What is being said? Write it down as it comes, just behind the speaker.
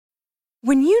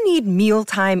When you need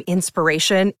mealtime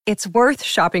inspiration, it's worth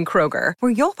shopping Kroger,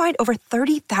 where you'll find over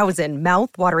 30,000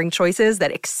 mouth-watering choices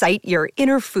that excite your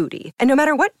inner foodie. And no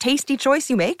matter what tasty choice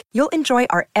you make, you'll enjoy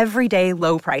our everyday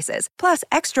low prices, plus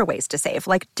extra ways to save,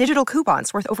 like digital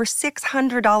coupons worth over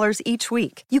 $600 each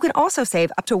week. You can also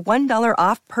save up to $1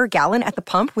 off per gallon at the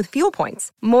pump with fuel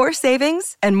points. More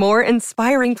savings and more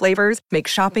inspiring flavors make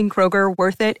shopping Kroger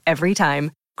worth it every time.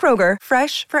 Kroger,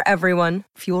 fresh for everyone.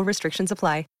 Fuel restrictions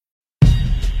apply.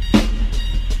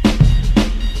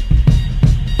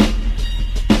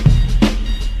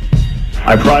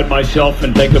 I pride myself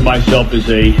and think of myself as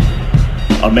a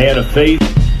man of faith.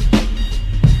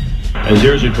 As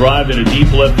there's a drive in a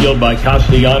deep left field by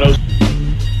Castellanos.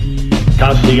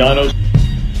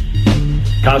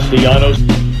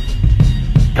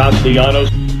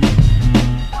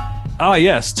 Ah,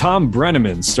 yes, Tom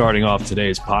Brenneman starting off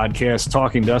today's podcast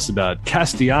talking to us about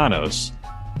Castellanos,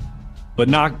 but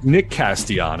not Nick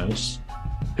Castellanos,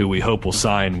 who we hope will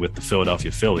sign with the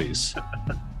Philadelphia Phillies.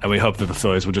 And we hope that the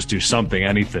Phillies will just do something,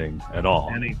 anything at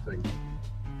all. Anything.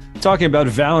 Talking about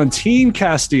Valentin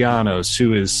Castellanos,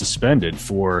 who is suspended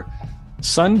for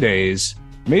Sunday's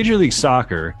Major League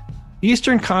Soccer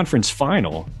Eastern Conference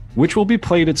Final, which will be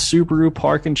played at Subaru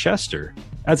Park in Chester.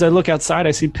 As I look outside,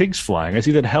 I see pigs flying. I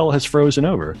see that hell has frozen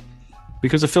over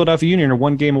because the Philadelphia Union are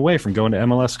one game away from going to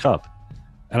MLS Cup.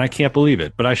 And I can't believe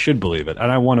it, but I should believe it,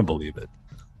 and I want to believe it.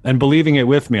 And believing it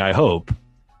with me, I hope,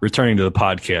 returning to the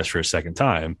podcast for a second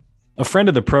time, a friend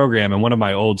of the program and one of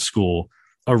my old school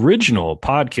original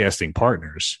podcasting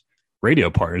partners, radio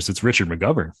partners, it's Richard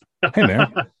McGovern. Hey,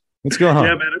 man. What's going on?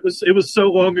 Yeah, man, it was so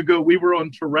long ago. We were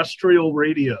on terrestrial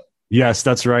radio. Yes,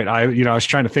 that's right. I was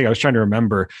trying to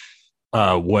remember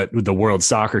what the World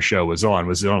Soccer Show was on.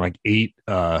 Was it on like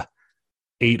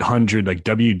 800 like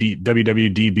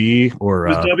WWDB or it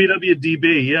was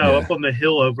WWDB? Yeah, up on the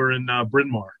hill over in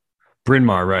Bryn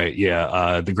Mawr, right?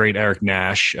 Yeah, the great Eric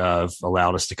Nash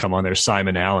allowed us to come on there.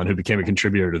 Simon Allen, who became a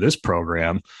contributor to this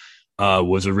program,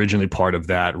 was originally part of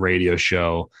that radio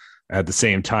show at the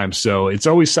same time. So it's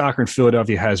always soccer in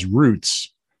Philadelphia has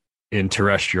roots in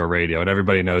terrestrial radio, and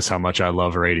everybody knows how much I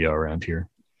love radio around here.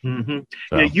 Mm-hmm.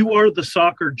 So. Yeah, you are the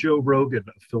soccer Joe Rogan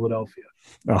of Philadelphia.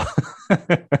 Oh.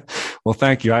 Well,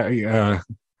 thank you.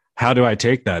 How do I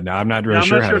take that now? I'm not really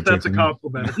sure. I'm not sure if that's a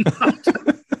compliment.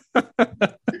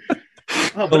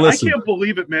 But I can't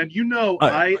believe it, man. You know,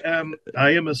 I am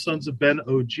a Sons of Ben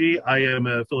OG. I am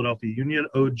a Philadelphia Union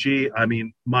OG. I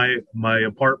mean, my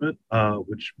apartment,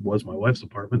 which was my wife's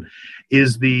apartment,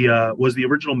 was the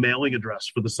original mailing address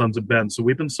for the Sons of Ben. So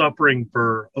we've been suffering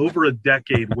for over a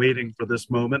decade waiting for this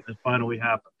moment. It finally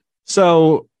happened.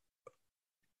 So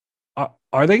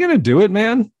are they going to do it,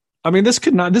 man? I mean, this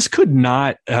could not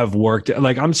have worked.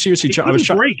 Like, I'm seriously trying. I was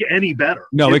trying break any better.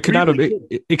 No, it could not have.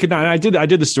 It could not. I did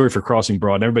the story for Crossing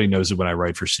Broad. And everybody knows it when I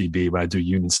write for CB. When I do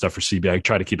union stuff for CB, I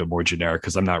try to keep it more generic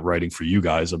because I'm not writing for you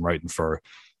guys. I'm writing for,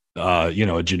 a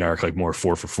generic, like more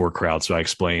 4-for-4 crowd. So I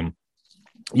explain,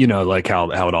 like how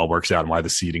it all works out and why the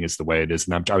seating is the way it is.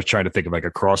 And I was trying to think of like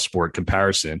a cross sport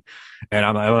comparison, and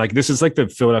I'm like, this is like the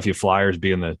Philadelphia Flyers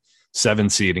being the 7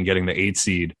 seed and getting the 8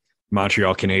 seed.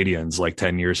 Montreal Canadiens like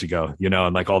 10 years ago,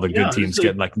 and like all the good teams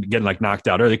getting knocked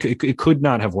out early. It could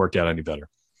not have worked out any better.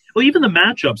 Well, even the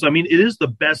matchups. I mean, it is the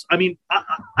best. I mean,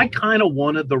 I kind of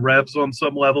wanted the Revs on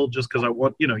some level just because I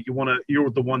want, you're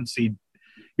the 1 seed,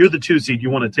 you're the 2 seed, you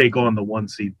want to take on the 1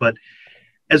 seed. But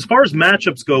as far as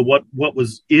matchups go, what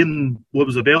was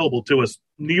available to us,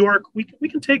 New York, we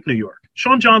can take New York.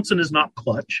 Sean Johnson is not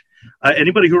clutch.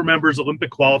 Anybody who remembers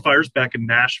Olympic qualifiers back in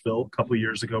Nashville a couple of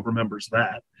years ago remembers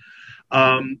that.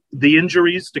 The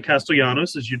injuries to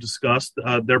Castellanos, as you discussed,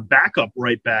 their backup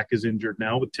right back is injured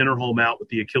now with Tinnerholm out with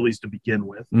the Achilles to begin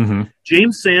with. Mm-hmm.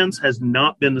 James Sands has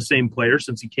not been the same player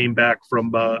since he came back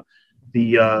from the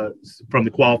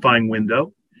qualifying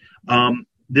window.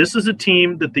 This is a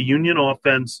team that the Union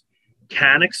offense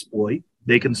can exploit.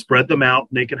 They can spread them out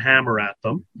and they can hammer at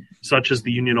them, such as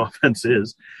the Union offense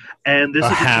is. And this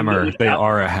is a hammer. They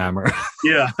are a hammer.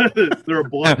 Yeah, they're a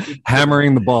block.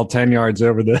 Hammering the ball 10 yards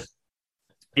over the.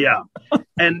 Yeah,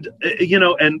 and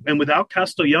and without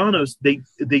Castellanos, they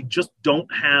just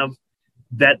don't have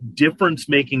that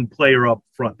difference-making player up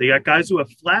front. They got guys who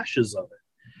have flashes of it,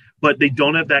 but they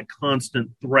don't have that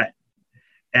constant threat.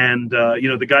 And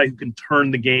the guy who can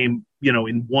turn the game,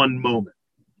 in one moment.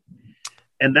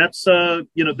 And that's a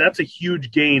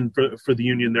huge gain for the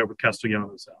Union there with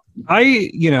Castellanos out.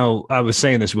 I was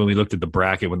saying this when we looked at the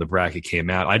bracket when the bracket came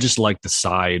out. I just like the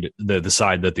side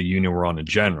that the Union were on in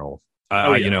general.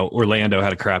 Orlando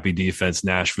had a crappy defense.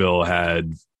 Nashville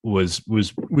had was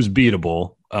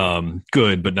beatable.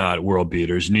 Good, but not world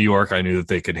beaters. New York, I knew that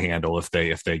they could handle if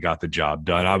they got the job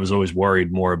done. I was always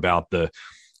worried more about the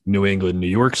New England, New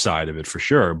York side of it for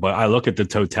sure. But I look at the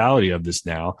totality of this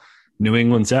now. New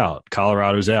England's out,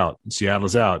 Colorado's out,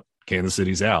 Seattle's out, Kansas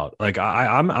City's out. Like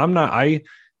I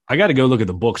got to go look at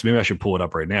the books. Maybe I should pull it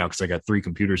up right now because I got 3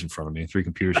 computers in front of me, 3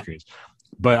 computer screens.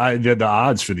 But the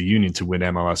odds for the Union to win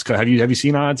MLS. Have you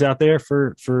seen odds out there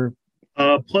for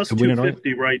plus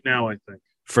 250 right now? I think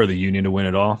for the Union to win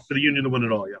it all. For the Union to win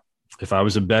it all, yeah. If I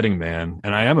was a betting man,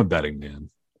 and I am a betting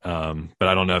man, but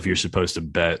I don't know if you're supposed to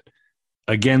bet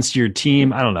against your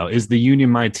team. I don't know. Is the Union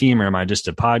my team, or am I just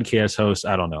a podcast host?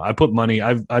 I don't know. I put money.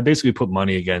 I basically put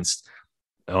money against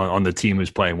on the team who's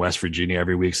playing West Virginia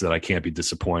every week, so that I can't be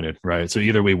disappointed. Right. So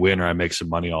either we win or I make some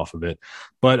money off of it.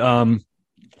 But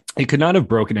it could not have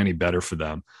broken any better for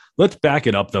them. Let's back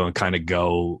it up though and kind of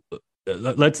go.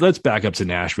 Let's back up to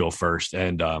Nashville first.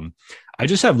 And I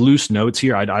just have loose notes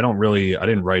here. I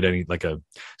didn't write any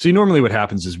normally what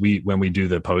happens is when we do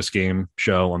the post game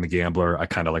show on the Gambler, I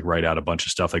kind of like write out a bunch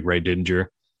of stuff like Ray Didinger.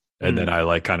 And then I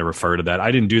like kind of refer to that.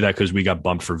 I didn't do that because we got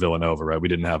bumped for Villanova, right? We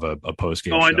didn't have a post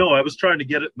game. Oh, show. I know. I was trying to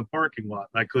get it in the parking lot.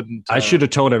 I couldn't. I should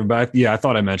have told everybody. Yeah, I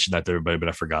thought I mentioned that to everybody, but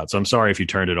I forgot. So I'm sorry if you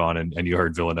turned it on and you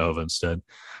heard Villanova instead.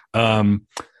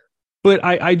 But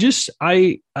I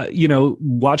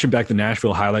watching back the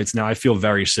Nashville highlights now, I feel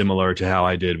very similar to how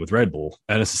I did with Red Bull,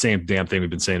 and it's the same damn thing we've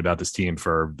been saying about this team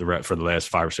for the last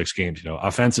 5 or 6 games.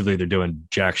 Offensively, they're doing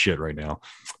jack shit right now.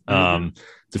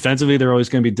 Defensively, they're always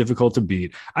going to be difficult to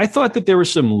beat. I thought that there were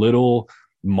some little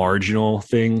marginal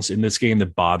things in this game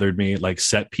that bothered me, like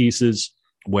set pieces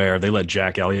where they let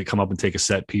Jack Elliott come up and take a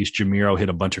set piece. Jamiro hit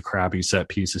a bunch of crappy set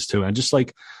pieces too, and just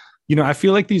like. I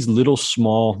feel like these little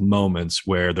small moments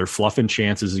where they're fluffing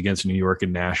chances against New York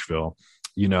and Nashville,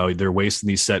 they're wasting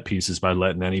these set pieces by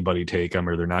letting anybody take them,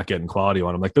 or they're not getting quality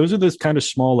on them. Like those are this kind of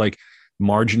small, like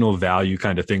marginal value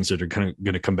kind of things that are kind of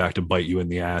going to come back to bite you in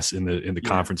the ass in the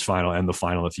conference final and the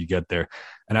final if you get there.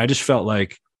 And I just feel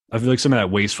like some of that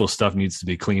wasteful stuff needs to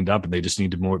be cleaned up, and they just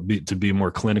need to be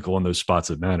more clinical in those spots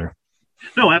that matter.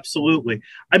 No, absolutely.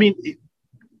 I mean,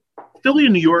 Philly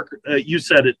and New York, you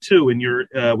said it too in your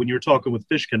when you were talking with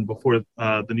Fishkin before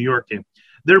the New York game.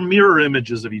 They're mirror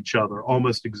images of each other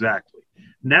almost exactly.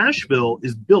 Nashville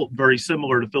is built very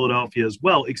similar to Philadelphia as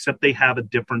well, except they have a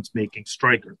difference-making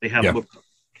striker. They have Mukhtar.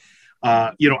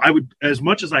 I would, as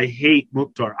much as I hate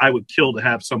Mukhtar, I would kill to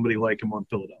have somebody like him on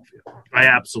Philadelphia. I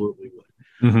absolutely would.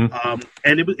 Mm-hmm.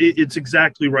 And it's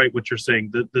exactly right what you're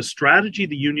saying. The strategy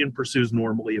the Union pursues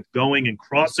normally of going and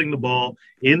crossing the ball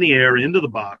in the air into the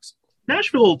box,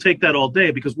 Nashville will take that all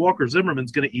day because Walker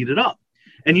Zimmerman's going to eat it up.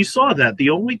 And you saw that.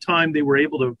 The only time they were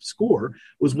able to score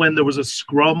was when there was a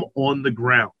scrum on the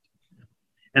ground.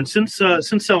 And since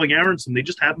selling Aronson, they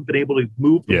just haven't been able to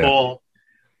move the ball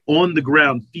on the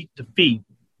ground, feet to feet,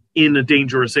 in a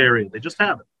dangerous area. They just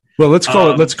haven't. Well, let's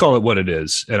call it what it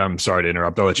is. And I'm sorry to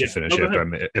interrupt. I'll let you finish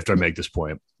after I make this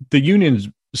point. The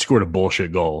Union scored a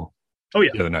bullshit goal. Oh,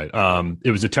 yeah. The other night.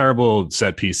 It was a terrible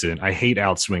set piece in. I hate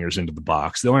outswingers into the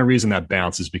box. The only reason that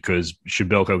bounced is because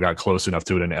Shabilko got close enough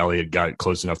to it and Elliott got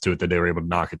close enough to it that they were able to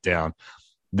knock it down.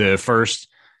 The first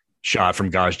shot from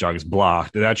Gazdag is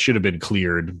blocked. That should have been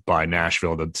cleared by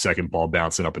Nashville, the second ball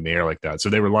bouncing up in the air like that. So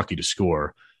they were lucky to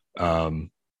score. You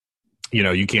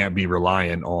can't be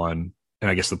reliant on, and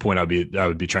I guess the point I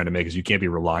would be trying to make is you can't be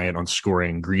reliant on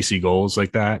scoring greasy goals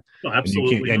like that. No,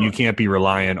 absolutely. And you can't be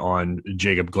reliant on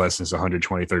Jacob Glesnes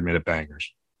 123rd minute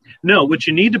bangers. No, what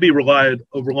you need to be relying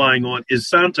on is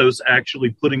Santos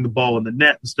actually putting the ball in the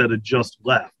net instead of just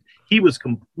left. He was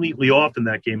completely off in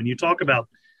that game. And you talk about,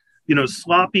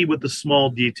 sloppy with the small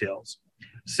details.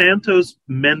 Santos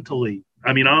mentally,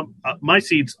 I mean, my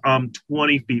seats, I'm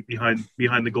 20 feet behind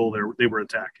the goal they were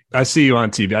attacking. I see you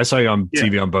on TV. I saw you on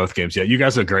TV on both games. Yeah, you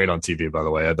guys look great on TV, by the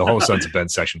way. The whole Sons of Ben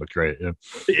section looked great. Yeah.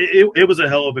 It was a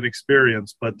hell of an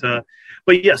experience. But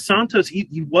yeah, Santos,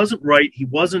 he wasn't right. He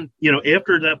wasn't,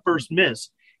 after that first miss,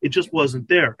 it just wasn't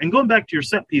there. And going back to your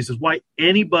set pieces, why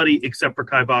anybody except for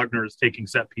Kai Wagner is taking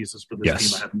set pieces for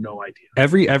this team, I have no idea.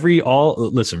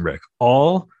 Listen, Rick,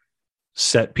 all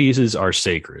set pieces are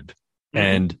sacred.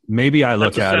 And maybe I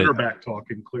look at it. Center back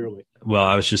talking clearly. Well,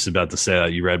 I was just about to say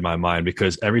that you read my mind,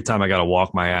 because every time I got to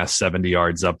walk my ass 70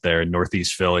 yards up there in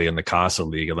Northeast Philly in the Casa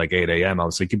League at like 8 a.m., I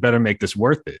was like, you better make this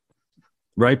worth it.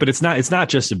 Right. But it's not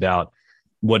just about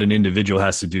what an individual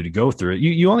has to do to go through it.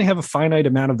 You only have a finite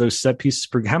amount of those set pieces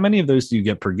how many of those do you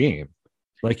get per game?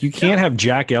 Like you can't have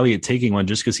Jack Elliott taking one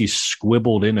just because he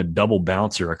squibbled in a double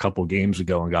bouncer a couple games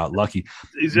ago and got lucky.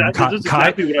 Exactly. That's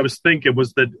exactly what I was thinking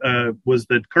was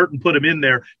that Curtin put him in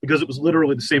there because it was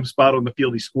literally the same spot on the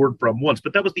field he scored from once.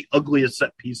 But that was the ugliest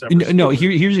set piece ever. No,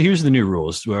 here's the new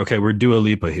rules. Okay, we're Dua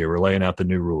Lipa here. We're laying out the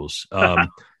new rules.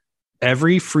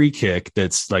 Every free kick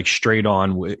that's like straight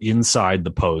on inside the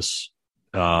posts,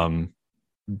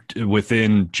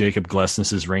 within Jacob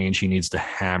Glesnis's range, he needs to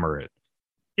hammer it.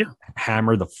 Yeah.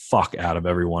 Hammer the fuck out of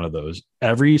every one of those.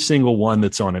 Every single one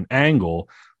that's on an angle,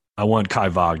 I want Kai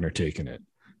Wagner taking it.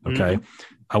 Okay. Mm-hmm.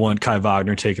 I want Kai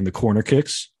Wagner taking the corner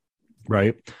kicks,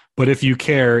 right? But if you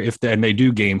care, and they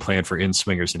do game plan for in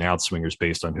swingers and out swingers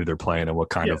based on who they're playing and what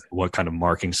kind of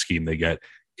marking scheme they get.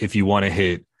 If you want to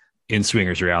hit in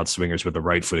swingers or out swingers with a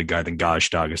right-footed guy, then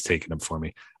Gazdag is taking them for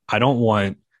me. I don't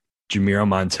want Jamiro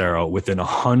Montero within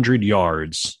 100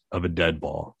 yards of a dead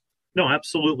ball. No,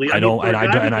 absolutely. I don't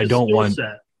want.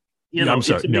 You know, I'm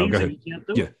sorry. No, go ahead. You can't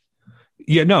do it.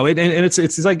 Yeah, no, and it's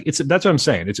like that's what I'm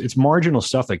saying. It's marginal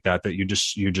stuff like that you're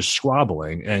just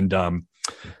squabbling. And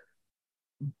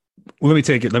let me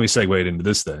segue into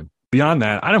this then. Beyond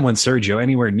that, I don't want Sergio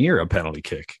anywhere near a penalty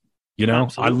kick. You know,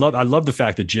 absolutely. I love the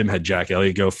fact that Jim had Jack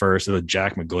Elliott go first, and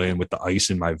Jack McGlynn with the ice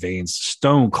in my veins,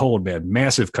 stone cold, man,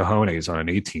 massive cojones on an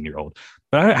 18-year-old.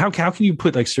 But how can you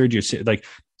put like Sergio, like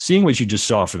seeing what you just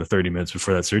saw for the 30 minutes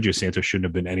before that, Sergio Santos shouldn't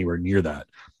have been anywhere near that.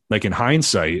 Like in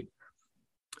hindsight,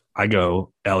 I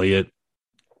go Elliott,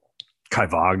 Kai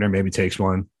Wagner maybe takes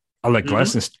one. I'll let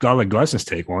Glesnes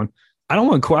take one. I don't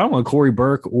want Corey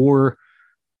Burke or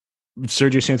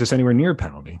Sergio Santos anywhere near a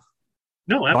penalty.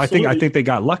 No, absolutely. I think they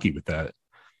got lucky with that.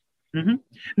 Mm-hmm.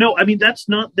 No, I mean that's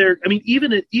not their. I mean,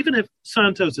 even if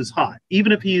Santos is hot,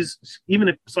 even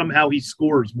if somehow he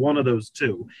scores one of those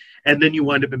two, and then you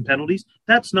wind up in penalties,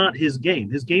 that's not his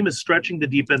game. His game is stretching the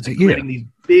defense and creating these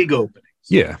big openings.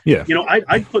 Yeah. You know,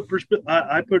 I put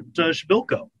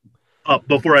Shabilko up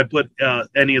before I put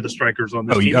any of the strikers on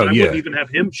this team. I wouldn't even have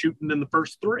him shooting in the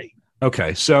first three.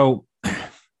 Okay, so a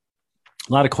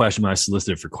lot of questions. I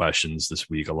solicited for questions this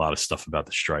week. A lot of stuff about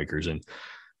the strikers. And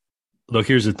look,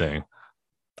 here's the thing.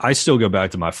 I still go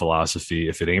back to my philosophy.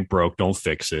 If it ain't broke, don't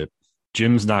fix it.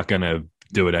 Jim's not going to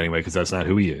do it anyway because that's not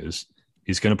who he is.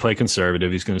 He's going to play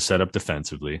conservative. He's going to set up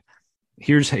defensively.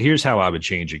 Here's how I would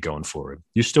change it going forward.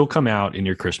 You still come out in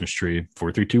your Christmas tree,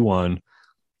 4-3-2-1,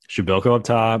 Shabilko up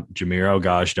top, Jamiro,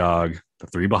 Gazdag, the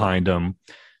three behind him.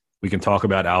 We can talk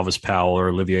about Alvis Powell or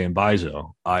Olivier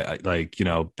Mbaizo. I like, you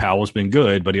know, Powell's been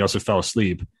good, but he also fell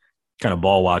asleep kind of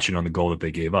ball watching on the goal that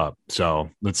they gave up. So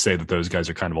let's say that those guys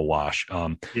are kind of a wash.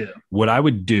 What I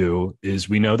would do is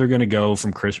we know they're going to go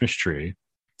from Christmas tree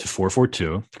to 4-4-2.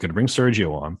 They're going to bring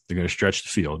Sergio on. They're going to stretch the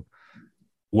field.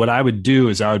 What I would do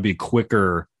is I would be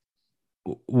quicker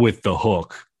with the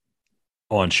hook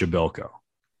on Shabilko.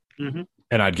 Mm-hmm.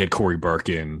 And I'd get Corey Burke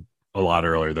in a lot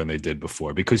earlier than they did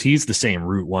before because he's the same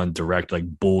Route 1 direct, like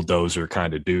bulldozer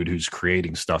kind of dude who's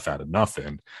creating stuff out of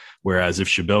nothing. Whereas if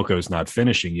Shabilko is not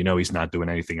finishing, you know, he's not doing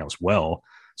anything else well.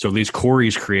 So at least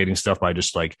Corey's creating stuff by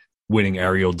just like winning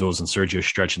aerial duels and Sergio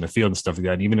stretching the field and stuff like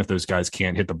that. And even if those guys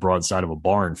can't hit the broadside of a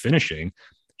barn finishing,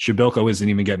 Shabilko isn't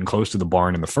even getting close to the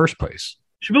barn in the first place.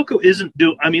 Shabilko isn't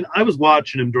doing. I mean, I was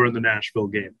watching him during the Nashville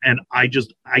game, and I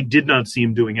did not see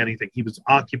him doing anything. He was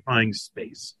occupying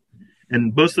space,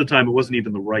 and most of the time, it wasn't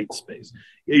even the right space.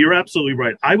 Yeah, you're absolutely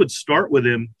right. I would start with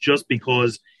him just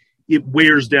because it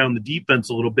wears down the defense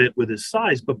a little bit with his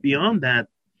size. But beyond that,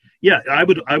 yeah, I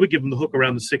would give him the hook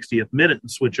around the 60th minute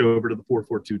and switch over to the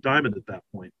 4-4-2 diamond at that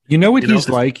point. You know what he's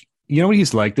like? You know what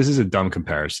he's like? This is a dumb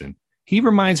comparison. He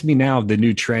reminds me now of the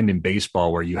new trend in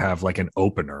baseball where you have like an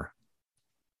opener.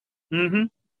 Mm-hmm.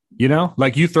 You know,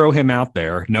 like you throw him out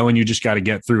there knowing you just got to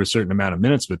get through a certain amount of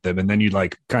minutes with them. And then you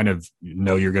like kind of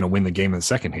know you're going to win the game in the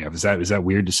second half. Is that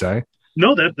weird to say?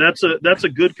 No, that's a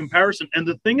good comparison. And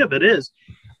the thing of it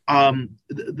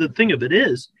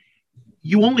is,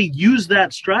 you only use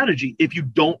that strategy if you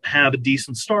don't have a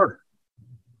decent starter.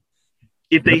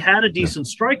 If they had a decent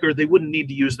striker, they wouldn't need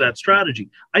to use that strategy.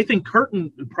 I think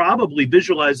Curtin probably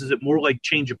visualizes it more like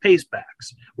change of pace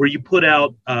backs, where you put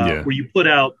out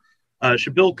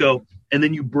Shabilko, and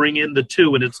then you bring in the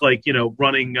two, and it's like, you know,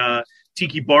 running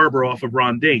Tiki Barber off of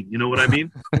Ron Dane. You know what I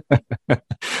mean?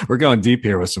 We're going deep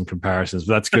here with some comparisons,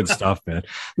 but that's good stuff, man.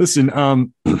 Listen,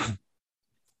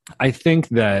 I think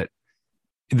that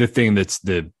the thing that's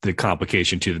the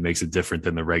complication too that makes it different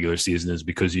than the regular season is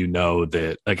because you know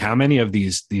that like how many of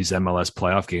these MLS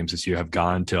playoff games this year have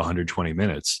gone to 120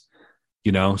 minutes.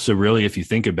 You know, so really, if you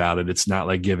think about it, it's not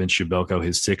like giving Shabilko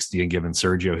his 60 and giving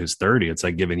Sergio his 30. It's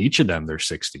like giving each of them their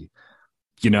 60.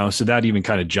 So that even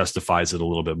kind of justifies it a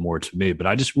little bit more to me. But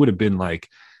I just would have been like,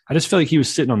 I just feel like he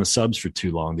was sitting on the subs for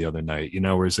too long the other night,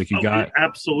 whereas like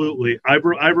absolutely. I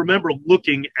remember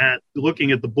looking at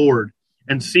the board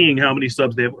and seeing how many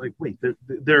subs they have. Like, wait,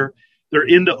 they're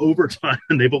into overtime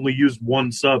and they've only used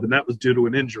one sub, and that was due to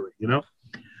an injury.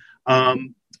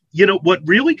 What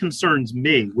really concerns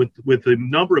me with the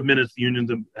number of minutes the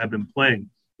Unions have been playing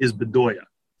is Bedoya,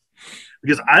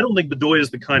 because I don't think Bedoya is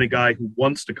the kind of guy who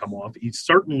wants to come off. He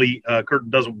certainly Curtin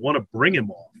doesn't want to bring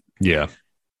him off. Yeah,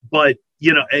 but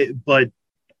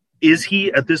is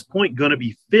he at this point going to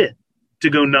be fit to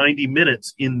go 90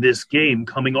 minutes in this game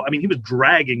coming on? I mean, he was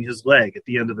dragging his leg at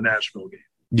the end of the Nashville game.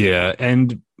 Yeah,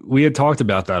 and we had talked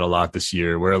about that a lot this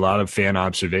year, where a lot of fan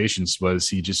observations was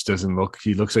he just doesn't look –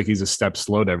 he looks like he's a step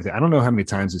slow to everything. I don't know how many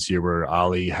times this year where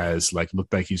Ali has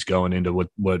looked like he's going into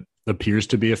what appears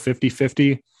to be a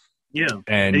 50-50. Yeah,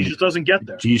 and he just doesn't get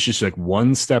there. He's just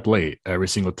one step late every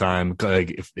single time.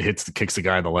 Like if it kicks the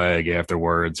guy in the leg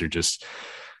afterwards, or just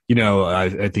I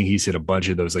think he's hit a bunch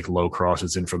of those low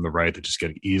crosses in from the right that just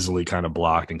get easily kind of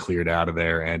blocked and cleared out of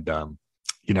there. And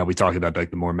we talked about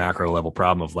the more macro level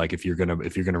problem of if you're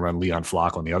gonna run Leon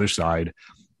Flock on the other side,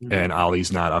 and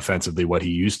Ali's not offensively what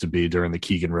he used to be during the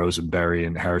Keegan Rosenberry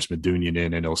and Harris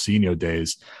Medunjanin and Ilsinho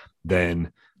days,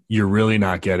 then you're really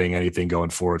not getting anything going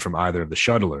forward from either of the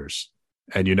shuttlers.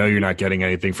 And you're not getting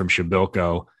anything from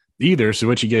Shabilko either. So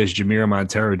what you get is Jamiro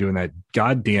Montero doing that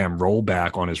goddamn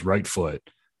rollback on his right foot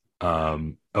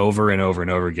over and over and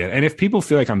over again. And if people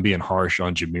feel like I'm being harsh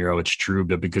on Jamiro, it's true,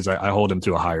 but because I hold him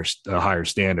to a higher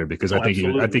standard, because I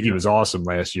think he was awesome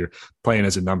last year playing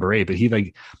as a number 8, but he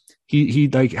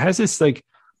has this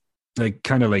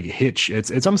kind of hitch.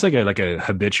 It's almost like a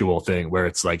habitual thing where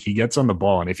it's he gets on the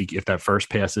ball, and if that first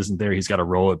pass isn't there, he's got to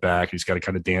roll it back. He's got to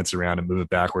kind of dance around and move it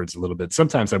backwards a little bit.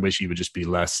 Sometimes I wish he would just be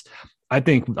less. I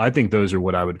think those are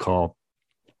what I would call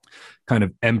kind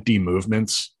of empty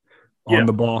movements on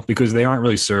the ball, because they aren't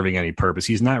really serving any purpose.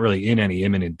 He's not really in any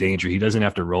imminent danger. He doesn't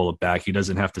have to roll it back. He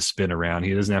doesn't have to spin around.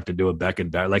 He doesn't have to do a back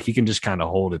and back. He can just kind of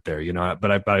hold it there,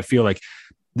 But I feel like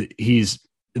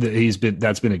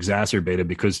that's been exacerbated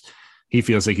because he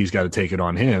feels like he's got to take it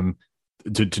on him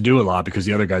to do a lot, because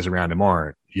the other guys around him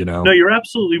aren't, No, you're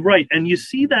absolutely right. And you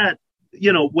see that,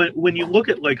 when you look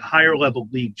at higher level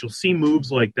leagues, you'll see moves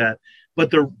like that,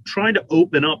 but they're trying to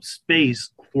open up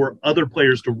space for other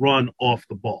players to run off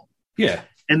the ball. Yeah.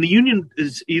 And the Union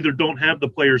is either don't have the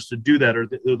players to do that, or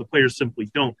the players simply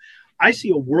don't. I see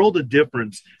a world of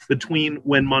difference between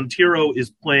when Montero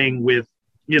is playing with,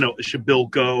 a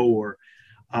Shabilko or,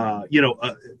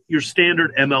 your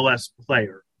standard MLS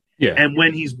player. Yeah. And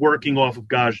when he's working off of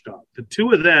Gazdag. The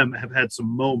two of them have had some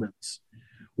moments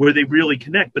where they really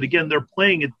connect. But again, they're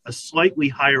playing at a slightly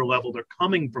higher level. They're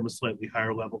coming from a slightly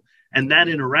higher level. And that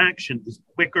interaction is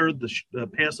quicker. The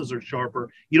passes are sharper.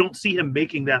 You don't see him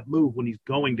making that move when he's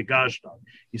going to Gazdag.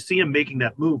 You see him making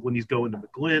that move when he's going to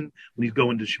McGlynn, when he's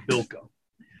going to Shabilko.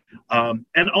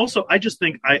 And also, I just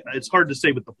think it's hard to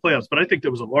say with the playoffs, but I think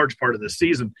there was a large part of this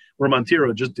season where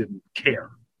Montero just didn't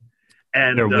care.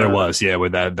 And there was,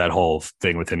 with that whole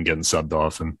thing with him getting subbed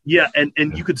off. And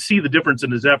you could see the difference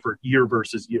in his effort year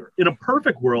versus year. In a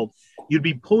perfect world, you'd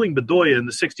be pulling Bedoya in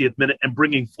the 60th minute and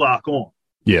bringing Flock on.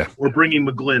 Yeah. Or bringing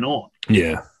McGlynn on.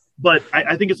 Yeah. But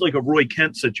I think it's like a Roy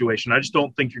Kent situation. I just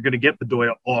don't think you're going to get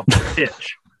Bedoya off the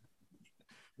pitch.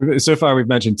 So far, we've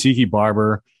mentioned Tiki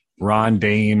Barber, Ron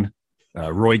Dane,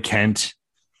 Roy Kent,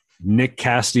 Nick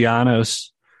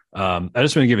Castellanos. I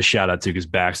just want to give a shout out to, because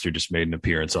Baxter just made an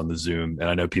appearance on the Zoom, and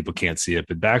I know people can't see it,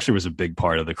 but Baxter was a big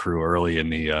part of the crew early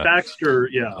in the Baxter,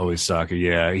 yeah, Always Soccer,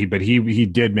 yeah. He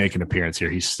did make an appearance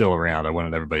here. He's still around. I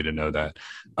wanted everybody to know that.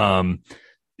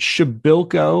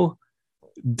 Shabilko,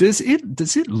 does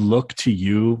it look to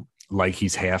you like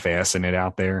he's half-assing it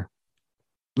out there?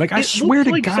 I swear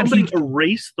to God, somebody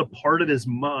erased the part of his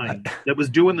mind that was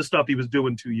doing the stuff he was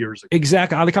doing 2 years ago.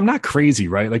 Exactly. I'm not crazy,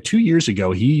 right? 2 years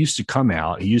ago, he used to come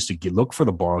out. He used to look for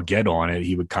the ball, get on it.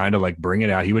 He would kind of bring it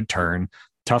out. He would turn.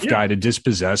 Tough guy to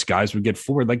dispossess. Guys would get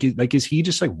forward. Is he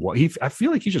just what? I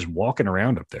feel like he's just walking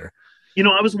around up there.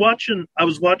 I was watching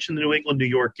the New England New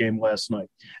York game last night,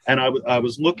 and I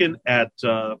was looking at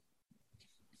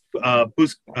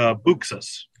Buxa.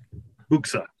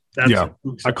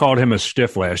 I called him a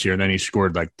stiff last year, and then he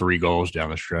scored 3 goals down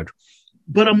the stretch.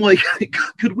 But I'm like,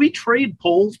 could we trade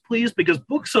polls, please? Because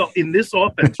Buxa in this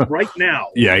offense right now.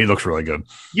 Yeah, he looks really good.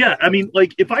 Yeah, I mean,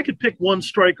 if I could pick one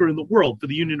striker in the world for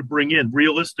the Union to bring in,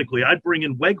 realistically, I'd bring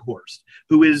in Weghorst,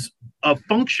 who is a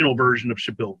functional version of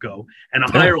Shabilko and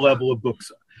a higher level of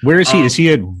Buxa. Where is he? Is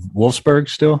he at Wolfsburg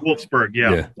still? Wolfsburg,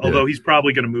 yeah. Although he's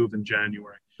probably going to move in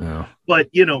January. but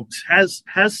has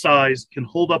size, can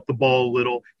hold up the ball a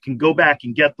little, can go back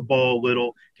and get the ball a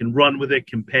little, can run with it,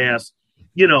 can pass,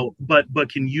 but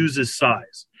can use his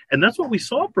size. And that's what we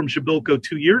saw from Przybylko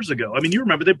 2 years ago. I mean, you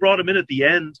remember they brought him in at the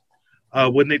end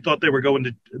when they thought there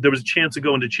was a chance of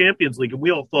going to Champions League, and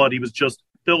we all thought he was just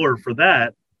filler for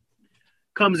that.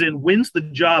 Comes in, wins the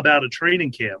job out of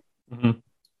training camp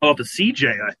off of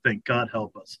CJ, I think, God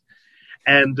help us.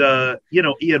 And,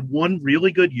 he had one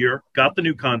really good year, got the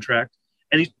new contract,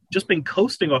 and he's just been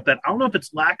coasting off that. I don't know if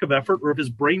it's lack of effort or if his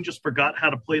brain just forgot how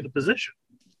to play the position.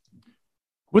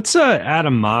 What's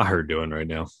Adam Maher doing right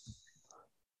now?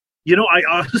 I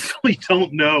honestly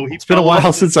don't know. It's been a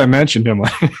while since I mentioned him.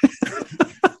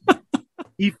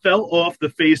 He fell off the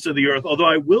face of the earth. Although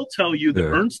I will tell you that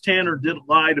Ernst Tanner did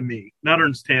lie to me. Not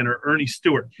Ernst Tanner, Ernie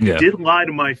Stewart did lie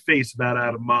to my face about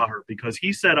Adam Maher because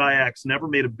he said Ajax never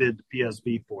made a bid to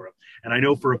PSV for him. And I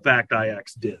know for a fact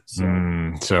Ajax did. So,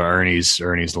 Ernie's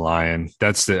lying.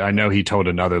 I know he told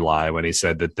another lie when he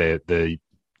said that the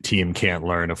team can't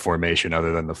learn a formation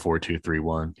other than the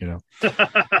 4-2-3-1,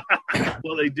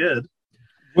 Well, they did.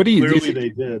 What do you Clearly they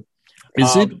did.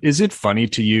 Is it funny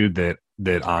to you that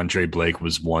Andre Blake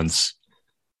was once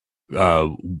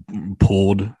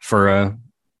pulled for a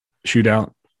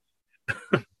shootout?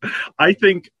 I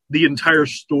think the entire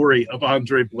story of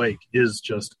Andre Blake is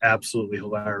just absolutely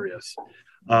hilarious.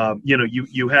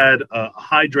 You had a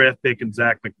high draft pick in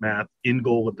Zach McMath in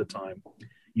goal at the time.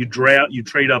 You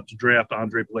trade up to draft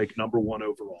Andre Blake, number 1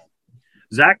 overall.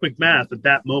 Zach McMath at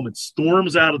that moment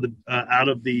storms out of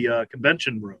the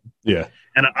convention room. Yeah.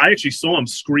 And I actually saw him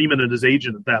screaming at his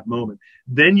agent at that moment.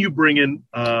 Then you bring in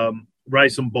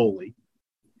Rasim Boli.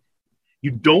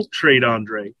 You don't trade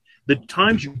Andre. The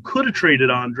times you could have traded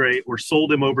Andre or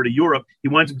sold him over to Europe, he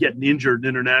winds up getting injured in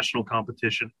international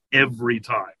competition every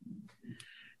time.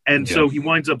 And so he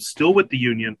winds up still with the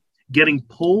Union, getting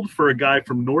pulled for a guy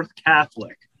from North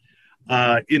Catholic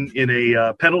in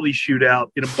a penalty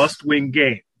shootout in a must-win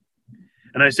game.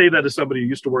 And I say that as somebody who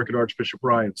used to work at Archbishop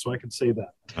Ryan, so I can say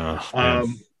that.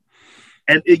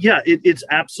 It's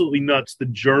absolutely nuts, the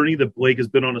journey that Blake has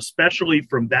been on, especially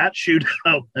from that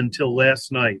shootout until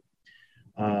last night.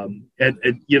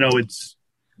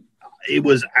 It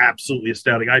was absolutely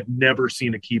astounding. I've never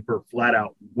seen a keeper flat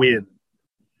out win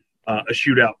a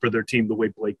shootout for their team the way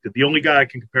Blake did. The only guy I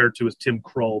can compare it to is Tim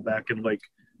Krul back in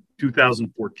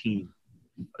 2014.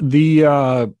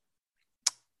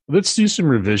 Let's do some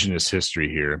revisionist history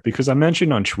here, because I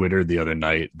mentioned on Twitter the other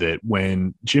night that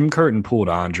when Jim Curtin pulled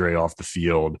Andre off the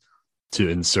field to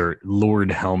insert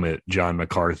Lord Helmet John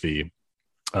McCarthy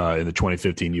in the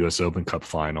 2015 U.S. Open Cup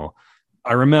final,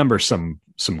 I remember some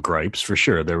gripes for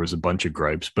sure. There was a bunch of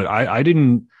gripes, but I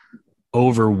didn't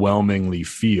overwhelmingly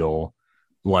feel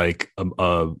like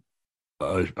a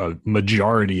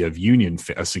majority of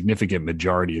a significant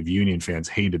majority of Union fans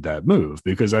hated that move,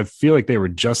 because I feel like they were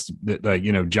just like,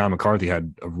 John McCarthy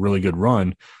had a really good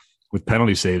run with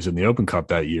penalty saves in the Open Cup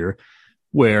that year,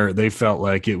 where they felt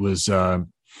like it was, you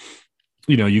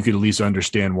could at least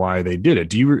understand why they did it.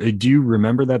 Do you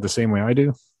remember that the same way I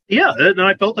do? Yeah, and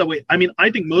I felt that way. I mean, I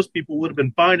think most people would have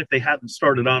been fine if they hadn't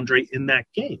started Andre in that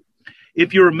game.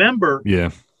 If you remember,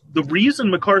 the reason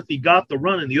McCarthy got the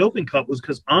run in the Open Cup was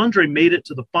because Andre made it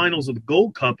to the finals of the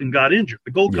Gold Cup and got injured.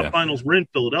 The Gold Cup finals were in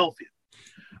Philadelphia.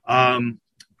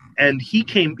 And he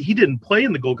didn't play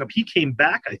in the Gold Cup. He came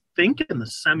back, I think, in the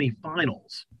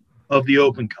semifinals of the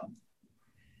Open Cup.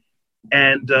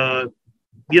 And,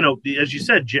 as you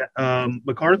said,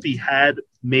 McCarthy had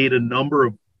made a number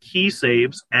of key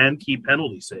saves and key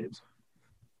penalty saves.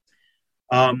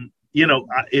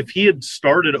 If he had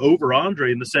started over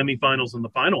Andre in the semifinals and the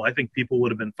final, I think people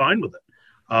would have been fine with it.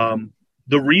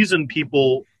 The reason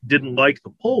people didn't like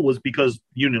the poll was because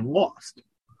Union lost.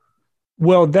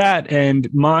 Well, that and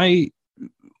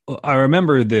I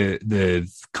remember the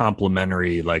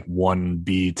complimentary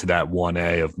 1B to that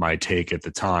 1A of my take at the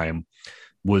time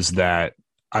was that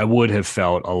I would have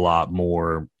felt a lot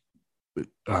more.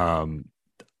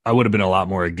 I would have been a lot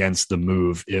more against the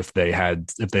move if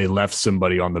they left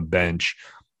somebody on the bench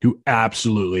who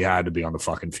absolutely had to be on the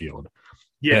fucking field.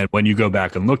 Yeah. And when you go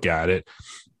back and look at it,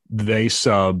 they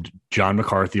subbed John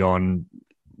McCarthy on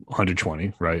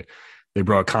 120, right? They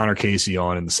brought Connor Casey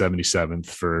on in the 77th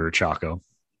for Chaco.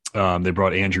 They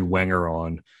brought Andrew Wenger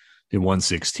on in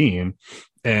 116.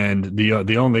 And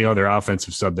the only other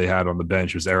offensive sub they had on the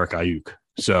bench was Eric Ayuk.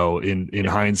 So in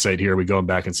hindsight here, we go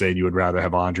back and say you would rather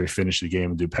have Andre finish the game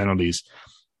and do penalties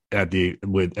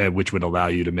which would allow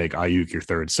you to make Ayuk your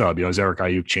third sub. Is Eric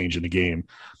Ayuk changing the game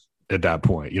at that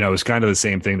point? It was kind of the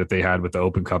same thing that they had with the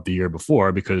Open Cup the year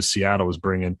before, because Seattle was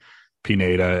bringing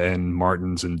Pineda and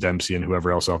Martins and Dempsey and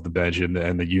whoever else off the bench,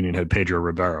 and the Union had Pedro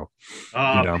Ribeiro.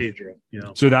 Pedro.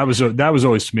 Yeah. So that was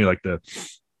always to me like the.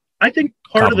 I think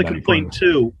part of the complaint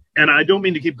too, and I don't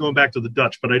mean to keep going back to the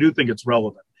Dutch, but I do think it's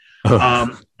relevant.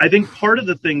 I think part of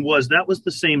the thing was that was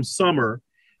the same summer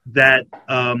that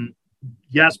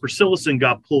Jasper Cillessen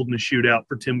got pulled in a shootout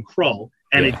for Tim Krul,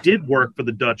 and it did work for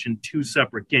the Dutch in 2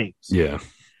 separate games. Yeah.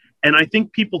 And I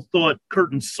think people thought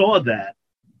Curtin saw that,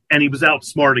 and he was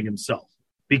outsmarting himself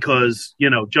because,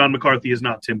 John McCarthy is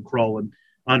not Tim Krul and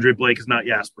Andre Blake is not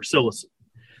Jasper Cillessen.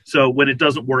 So when it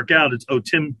doesn't work out, it's,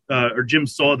 Jim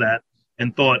saw that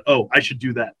and thought, I should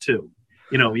do that too.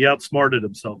 He outsmarted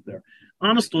himself there.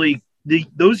 Honestly,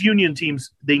 those Union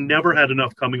teams, they never had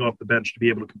enough coming off the bench to be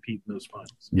able to compete in those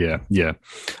finals. Yeah, yeah.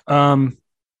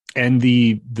 And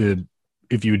the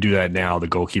if you would do that now, the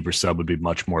goalkeeper sub would be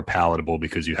much more palatable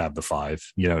because you have the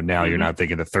 5. Now you're not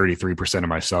thinking that 33% of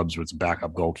my subs was a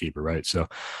backup goalkeeper, right? So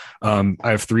I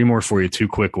have 3 more for you, 2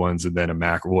 quick ones, and then a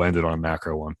macro. We'll end it on a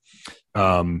macro one.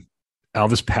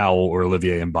 Alvis Powell or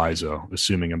Olivier Mbaizo,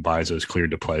 assuming Mbaizo is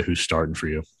cleared to play. Who's starting for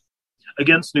you?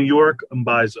 Against New York,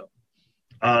 Mbaizo.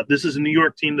 This is a New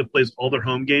York team that plays all their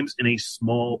home games in a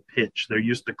small pitch. They're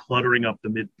used to cluttering up the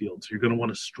midfield, so you're going to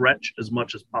want to stretch as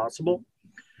much as possible.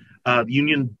 The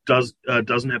Union doesn't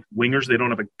have wingers. They don't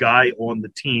have a guy on the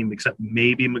team except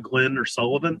maybe McGlynn or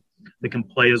Sullivan that can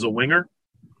play as a winger.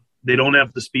 They don't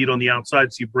have the speed on the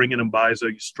outside, so you bring in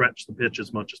Mbaizo, you stretch the pitch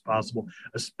as much as possible,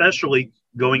 especially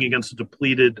going against a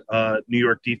depleted New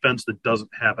York defense that doesn't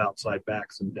have outside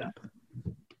backs in depth.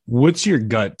 What's your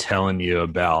gut telling you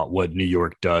about what New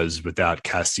York does without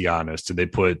Castellanos? Do they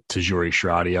put Tajuri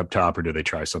Shradi up top, or do they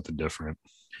try something different?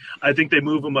 I think they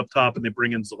move him up top and they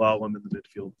bring in Zelalem in the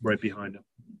midfield right behind him.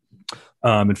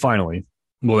 And finally,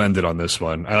 we'll end it on this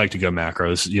one. I like to go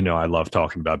macros. I love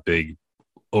talking about big,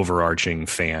 overarching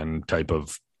fan type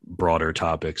of broader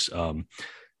topics.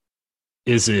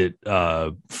 Is it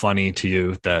funny to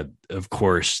you that, of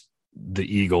course, the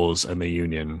Eagles and the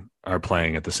Union are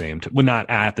playing at the same time? Well, not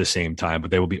at the same time, but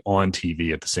they will be on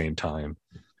TV at the same time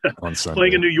on Sunday.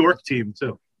 Playing a New York team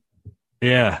too.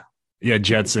 Yeah. Yeah.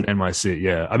 Jets and NYC.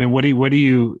 Yeah. I mean, what do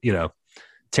you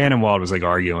Tannenwald was like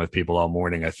arguing with people all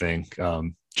morning, I think,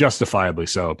 justifiably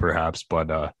so perhaps.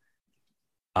 But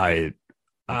I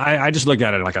just look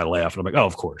at it and I laugh and I'm like, oh,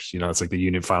 of course, it's like the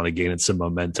Union finally gaining some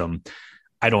momentum.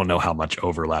 I don't know how much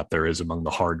overlap there is among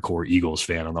the hardcore Eagles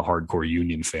fan and the hardcore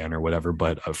Union fan or whatever.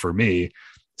 But for me,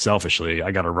 selfishly,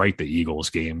 I got to write the Eagles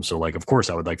game. So of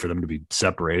course I would like for them to be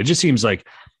separated. It just seems like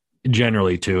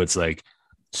generally too, it's like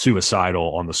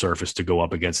suicidal on the surface to go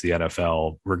up against the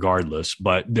NFL regardless.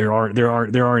 But there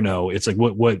are no, it's like,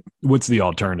 what's the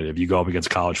alternative? You go up against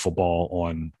college football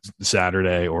on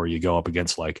Saturday, or you go up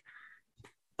against the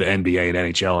NBA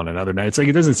and NHL on another night. It's like,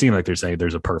 it doesn't seem like they're saying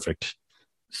there's a perfect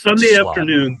Sunday slot.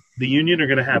 Afternoon, the Union are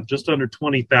going to have just under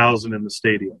 20,000 in the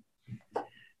stadium.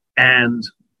 And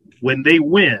when they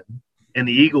win and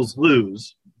the Eagles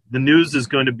lose, the news is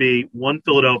going to be one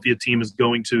Philadelphia team is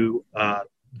going to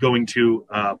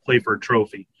play for a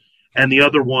trophy, and the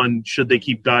other one, should they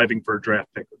keep diving for a draft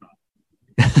pick or not?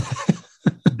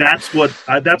 That's what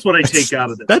I take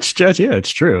out of this. That's just, yeah, it's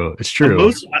true. It's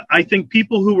true. I think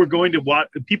people who are going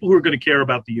to care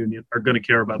about the Union are going to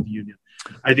care about the Union.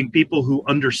 I think people who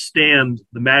understand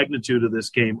the magnitude of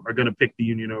this game are going to pick the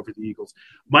Union over the Eagles.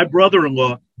 My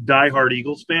brother-in-law, diehard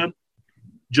Eagles fan,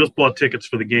 just bought tickets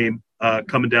for the game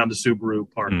coming down to Subaru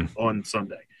Park on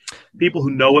Sunday. People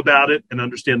who know about it and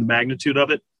understand the magnitude of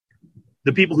it,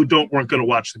 the people who weren't going to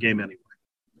watch the game anyway.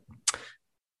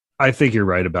 I think you're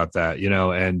right about that,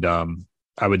 and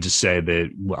I would just say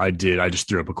that I just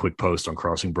threw up a quick post on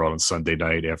Crossing Broad on Sunday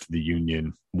night after the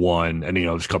Union won, and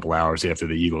just a couple hours after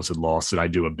the Eagles had lost, and I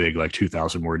do a big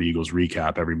 2,000 word Eagles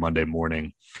recap every Monday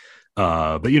morning.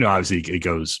 But obviously it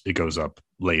goes up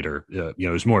later.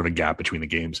 There's more of a gap between the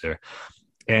games there,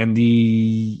 and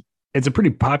it's a pretty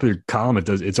popular column.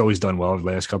 It's always done well the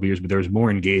last couple of years, but there's more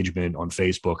engagement on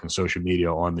Facebook and social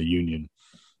media on the Union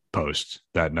post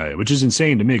that night, which is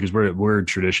insane to me because we're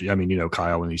traditionally,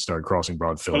 Kyle, when he started Crossing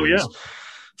Broad Phillies,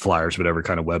 Flyers, whatever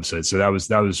kind of website. So that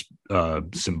was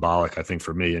symbolic, I think,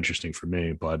 for me, interesting for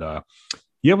me. But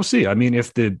we'll see. I mean,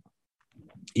 if the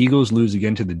Eagles lose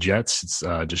again to the Jets, it's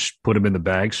just put them in the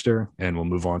bagster and we'll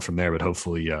move on from there. But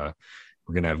hopefully we're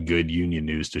going to have good Union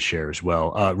news to share as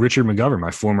well. Richard McGovern,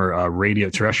 my former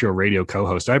terrestrial radio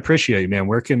co-host. I appreciate you, man.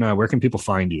 Where can people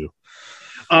find you?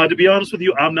 To be honest with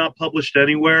you, I'm not published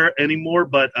anywhere anymore,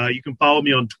 but you can follow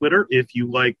me on Twitter if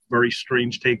you like very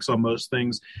strange takes on most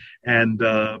things and,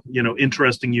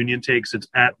 interesting Union takes. It's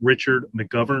at Richard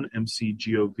McGovern,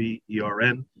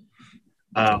 McGovern.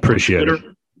 Appreciate it.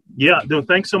 Yeah, no,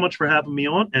 thanks so much for having me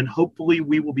on, and hopefully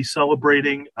we will be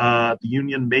celebrating the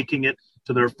Union making it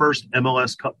to their first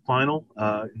MLS Cup final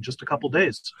in just a couple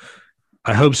days.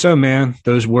 I hope so, man.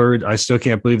 Those words, I still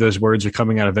can't believe those words are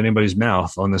coming out of anybody's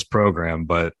mouth on this program,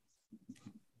 but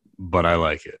I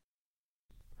like it.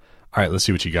 All right, let's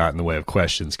see what you got in the way of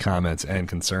questions, comments, and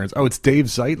concerns. Oh, it's Dave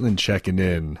Zeitlin checking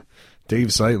in. Dave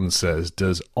Zeitlin says,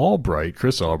 does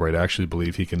Chris Albright, actually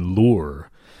believe he can lure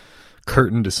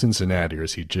Curtin to Cincinnati, or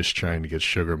is he just trying to get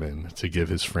Sugarman to give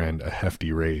his friend a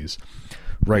hefty raise?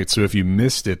 Right, so if you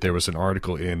missed it, there was an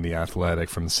article in The Athletic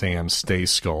from Sam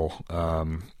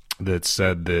Stayskull that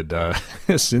said that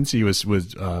since he was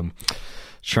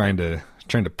trying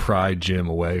to pry Jim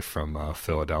away from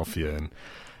Philadelphia, and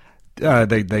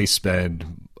they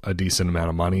spend a decent amount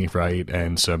of money, right?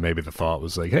 And so maybe the thought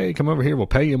was like, hey, come over here, we'll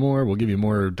pay you more, we'll give you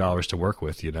more dollars to work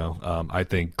with, you know? I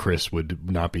think Chris would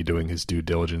not be doing his due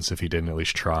diligence if he didn't at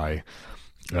least try,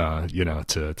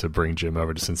 to bring Jim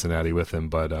over to Cincinnati with him.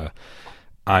 But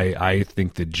I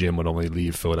think that Jim would only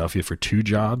leave Philadelphia for 2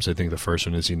 jobs. I think the first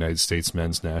one is the United States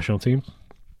men's national team.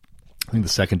 I think the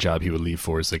second job he would leave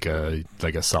for is like a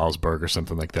Salzburg or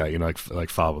something like that, like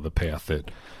follow the path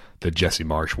that Jesse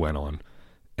Marsch went on.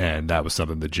 And that was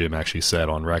something that Jim actually said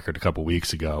on record a couple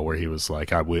weeks ago, where he was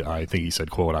like, I think he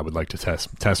said, quote, I would like to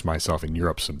test myself in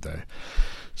Europe someday.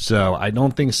 So I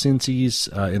don't think Cincy's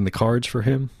in the cards for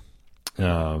him,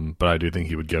 but I do think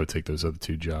he would go take those other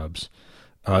 2 jobs.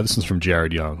 This one's from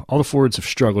Jared Young. All the forwards have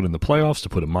struggled in the playoffs, to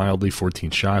put it mildly.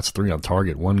 14 shots, 3 on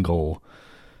target, 1 goal.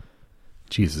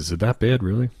 Jesus, is it that bad,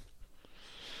 really?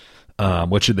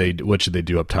 What should they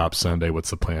do up top Sunday?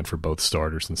 What's the plan for both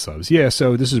starters and subs? Yeah,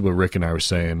 so this is what Rick and I were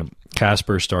saying.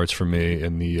 Casper starts for me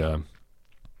in the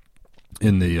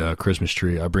Christmas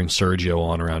tree. I bring Sergio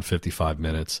on around 55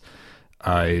 minutes.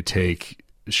 I take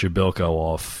Shabilko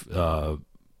off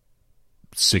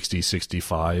 60,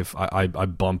 65.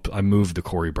 I move the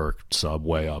Corey Burke sub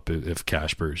way up if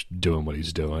Casper's doing what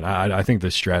he's doing. I think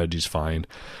the strategy's fine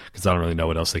because I don't really know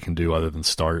what else they can do other than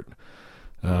start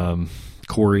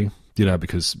Corey.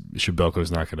 Because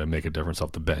Shabilko's not going to make a difference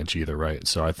off the bench either, right?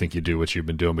 So I think you do what you've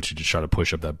been doing, but you just try to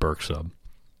push up that Burke sub.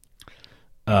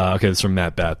 Okay, this is from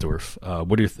Matt Batdorf.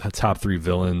 What are your top 3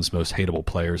 villains, most hateable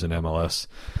players in MLS?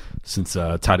 Since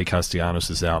Tati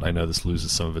Castellanos is out, I know this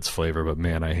loses some of its flavor, but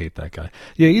man, I hate that guy.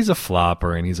 Yeah, he's a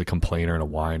flopper, and he's a complainer and a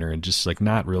whiner, and just like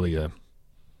not really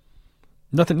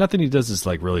nothing he does is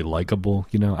like really likable.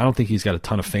 I don't think he's got a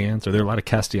ton of fans. Are there a lot of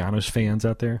Castellanos fans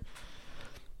out there?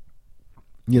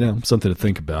 Something to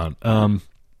think about. It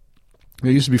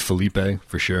used to be Felipe,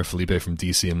 for sure. Felipe from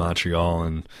DC and Montreal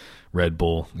and Red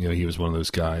Bull. He was one of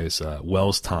those guys.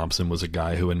 Wells Thompson was a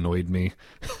guy who annoyed me.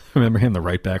 Remember him, the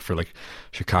right back for like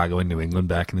Chicago and New England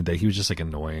back in the day? He was just like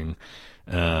annoying.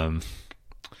 Rai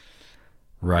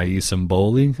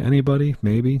Simboli, anybody?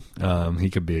 Maybe? He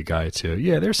could be a guy too.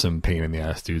 Yeah, there's some pain in the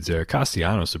ass dudes there.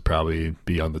 Castellanos would probably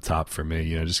be on the top for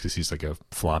me, just because he's like a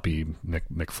floppy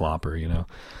McFlopper,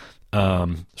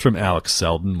 It's from Alex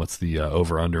Selden. What's the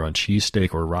over-under on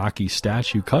cheesesteak or Rocky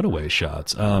statue cutaway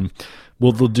shots?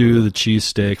 Well, they'll do the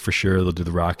cheesesteak for sure. They'll do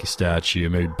the Rocky statue.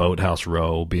 Maybe Boathouse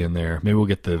Row will be in there. Maybe we'll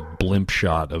get the blimp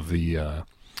shot of the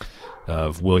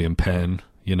of William Penn.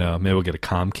 Maybe we'll get a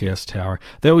Comcast tower.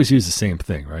 They always use the same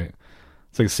thing, right?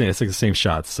 It's like the same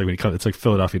shots. It's like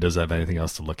Philadelphia doesn't have anything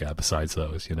else to look at besides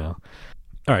those.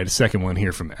 All right, a second one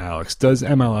here from Alex. Does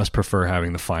MLS prefer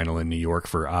having the final in New York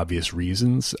for obvious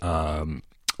reasons,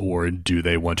 or do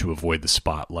they want to avoid the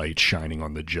spotlight shining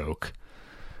on the joke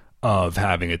of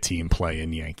having a team play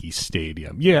in Yankee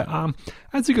Stadium? Yeah,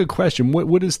 that's a good question.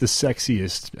 What is the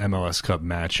sexiest MLS Cup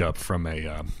matchup from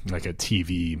a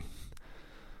TV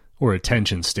or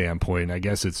attention standpoint? I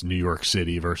guess it's New York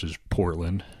City versus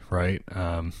Portland, right?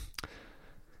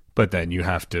 But then you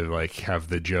have to have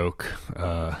the joke,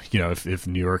 if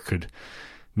New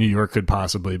York could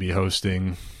possibly be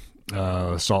hosting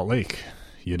Salt Lake,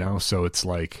 so it's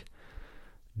like,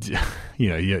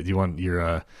 you want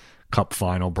your Cup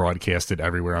final broadcasted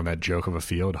everywhere on that joke of a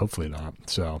field? Hopefully not.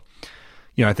 So,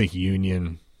 I think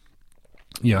Union,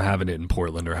 having it in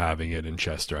Portland or having it in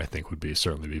Chester, I think would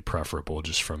certainly be preferable,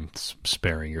 just from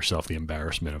sparing yourself the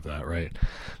embarrassment of that, right?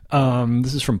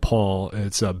 This is from Paul.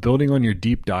 It's building on your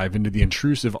deep dive into the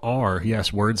intrusive R.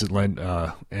 Yes, words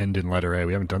that end in letter A.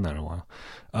 We haven't done that in a while.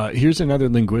 Here's another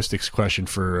linguistics question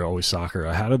for Always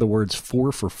Soccer. How do the words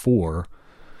 4 for 4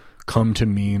 come to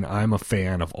mean I'm a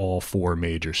fan of all 4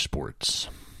 major sports?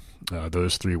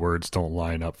 Those 3 words don't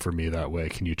line up for me that way.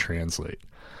 Can you translate?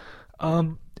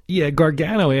 Yeah,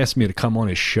 Gargano asked me to come on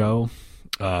his show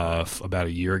about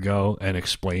a year ago and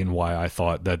explain why I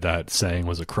thought that saying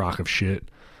was a crock of shit.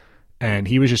 And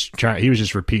he was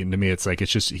just repeating to me, it's like,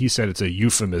 he said it's a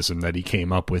euphemism that he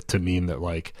came up with to mean that,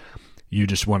 like, you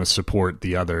just want to support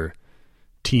the other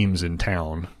teams in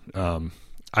town.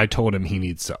 I told him he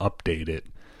needs to update it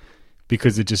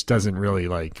because it just doesn't really,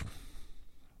 like,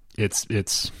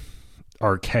 it's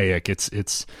archaic.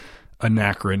 It's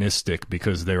anachronistic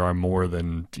because there are more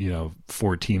than,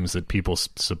 4 teams that people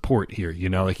support here,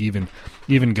 like even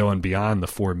going beyond the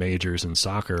 4 majors in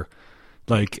soccer.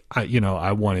 Like,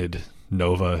 I wanted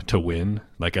Nova to win,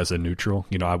 like, as a neutral.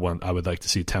 I would like to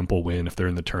see Temple win if they're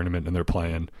in the tournament and they're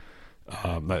playing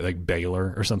like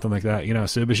Baylor or something like that.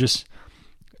 So it was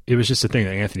just a thing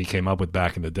that Anthony came up with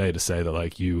back in the day to say that,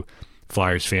 like, you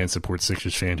Flyers fans support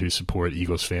Sixers fans who support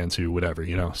Eagles fans who whatever,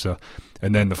 So,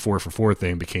 and then the 4 for 4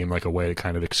 thing became like a way to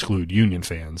kind of exclude Union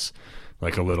fans,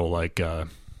 like a little like de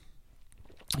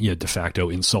facto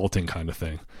insulting kind of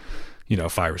thing.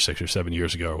 5 or 6 or 7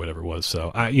 years ago or whatever it was.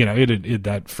 So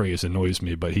that phrase annoys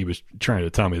me, but he was trying to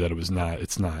tell me that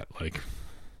it's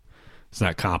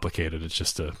not complicated. It's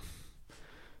just a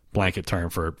blanket term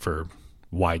for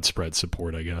widespread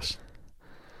support, I guess.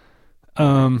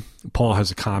 Paul has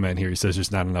a comment here. He says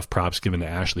there's not enough props given to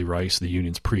Ashley Rice, the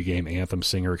Union's pregame anthem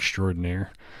singer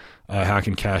extraordinaire. How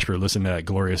can Kasper listen to that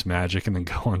glorious magic and then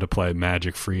go on to play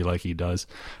magic free like he does?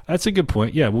 That's a good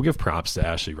point. Yeah, we'll give props to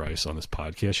Ashley Rice on this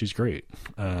podcast. She's great.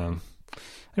 I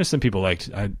know some people liked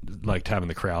having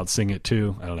the crowd sing it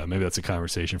too. I don't know. Maybe that's a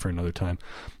conversation for another time.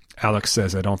 Alex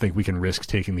says, I don't think we can risk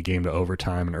taking the game to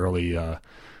overtime. An early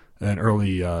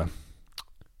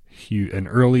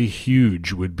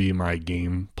huge would be my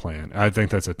game plan. I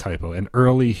think that's a typo. An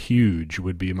early huge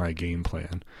would be my game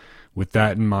plan. With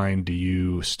that in mind, do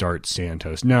you start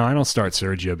Santos? No, I don't start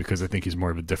Sergio because I think he's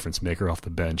more of a difference maker off the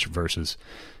bench versus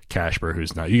Kasper,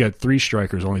 who's not. You got 3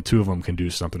 strikers, only 2 of them can do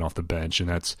something off the bench, and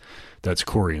that's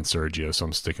Corey and Sergio, so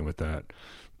I'm sticking with that.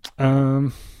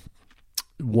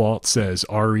 Walt says,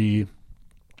 Ari,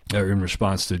 in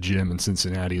response to Jim in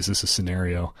Cincinnati, is this a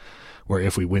scenario where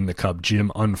if we win the Cup,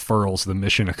 Jim unfurls the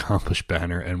mission accomplished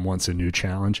banner and wants a new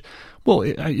challenge?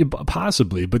 Well,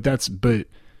 possibly, but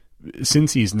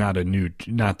since he's not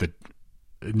the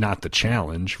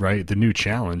challenge, right? The new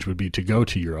challenge would be to go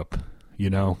to Europe,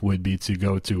 would be to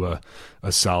go to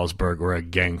a Salzburg or a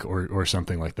Genk or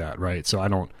something like that, right? So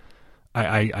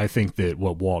I think that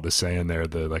what Walt is saying there,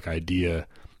 the idea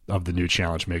of the new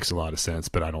challenge makes a lot of sense,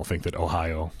 but I don't think that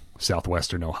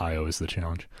Southwestern Ohio is the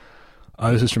challenge.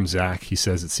 This is from Zach. He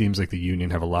says, it seems like the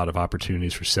Union have a lot of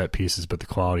opportunities for set pieces, but the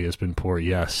quality has been poor.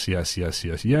 Yes.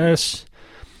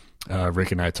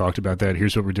 Rick and I talked about that.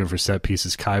 Here's what we're doing for set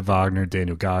pieces. Kai Wagner,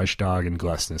 Daniel Gajdag, and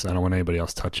Glesnes. I don't want anybody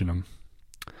else touching them.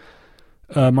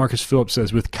 Marcus Phillips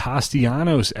says, with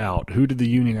Castellanos out, who did the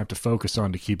Union have to focus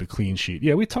on to keep a clean sheet?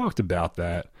 Yeah, we talked about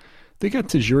that. They got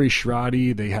Tajuri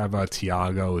Shradi. They have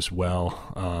Tiago as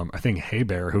well. I think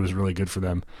Hebert, who was really good for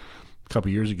them a couple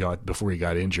years ago before he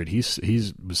got injured, he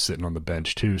was sitting on the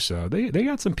bench too. So they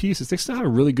got some pieces. They still have a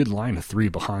really good line of 3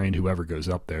 behind whoever goes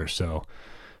up there. So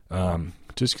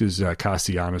just because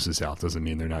Castellanos is out doesn't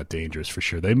mean they're not dangerous for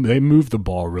sure. They move the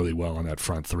ball really well on that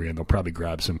front 3, and they'll probably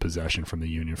grab some possession from the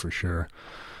Union for sure.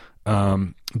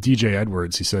 DJ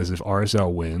Edwards, he says, if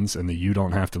RSL wins and the U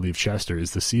don't have to leave Chester,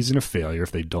 is the season a failure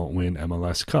if they don't win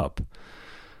MLS Cup?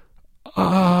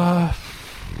 I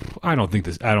don't think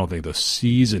the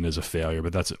season is a failure,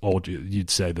 but that's old.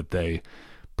 You'd say that they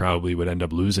probably would end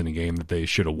up losing a game that they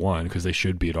should have won because they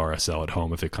should beat RSL at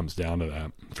home if it comes down to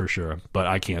that, for sure. But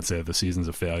I can't say that the season's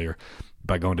a failure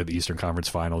by going to the Eastern Conference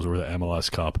Finals or the MLS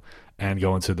Cup and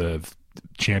going to the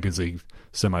Champions League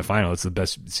semifinal. It's the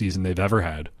best season they've ever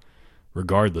had.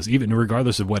 Regardless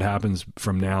of what happens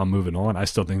from now moving on, I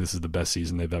still think this is the best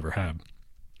season they've ever had.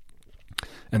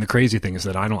 And the crazy thing is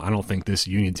that I don't think this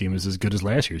Union team is as good as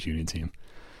last year's Union team,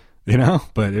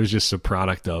 But it was just a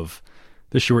product of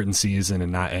the shortened season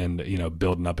and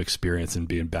building up experience and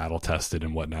being battle tested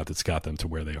and whatnot that's got them to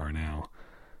where they are now.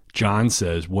 John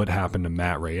says, what happened to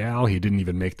Matt Real? He didn't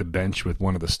even make the bench with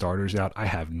one of the starters out. I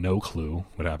have no clue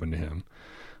what happened to him.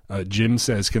 Jim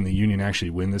says, can the Union actually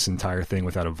win this entire thing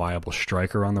without a viable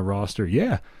striker on the roster?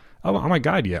 Yeah. Oh my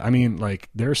God, yeah. I mean,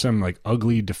 there are some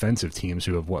ugly defensive teams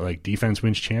who have defense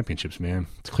wins championships, man.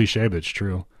 It's cliche, but it's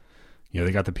true.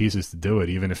 They got the pieces to do it,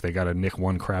 even if they got to nick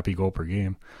one crappy goal per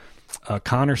game.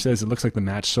 Connor says it looks like the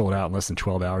match sold out in less than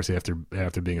 12 hours after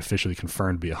being officially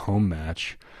confirmed to be a home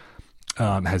match.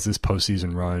 Has this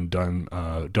postseason run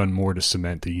done more to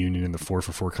cement the Union in the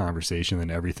 4-for-4 conversation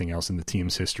than everything else in the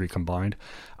team's history combined?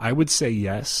 I would say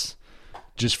yes.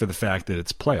 just for the fact that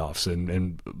it's playoffs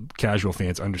and casual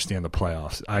fans understand the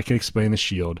playoffs. I can explain the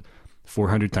Shield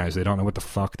 400 times. They don't know what the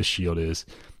fuck the Shield is.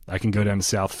 I can go down to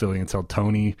South Philly and tell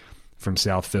Tony from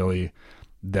South Philly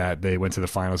that they went to the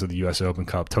finals of the U.S. Open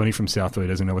Cup. Tony from South Philly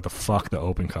doesn't know what the fuck the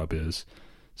Open Cup is.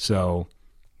 So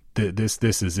this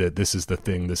is it. This is the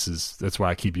thing. That's why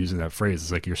I keep using that phrase.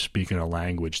 It's like you're speaking a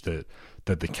language that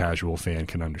the casual fan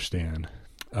can understand.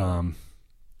 It's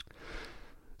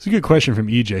a good question from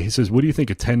EJ. He says, what do you think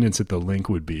attendance at the Link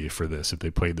would be for this if they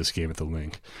played this game at the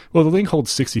Link? Well, the Link holds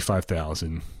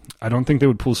 65,000. I don't think they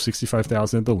would pull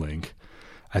 65,000 at the Link.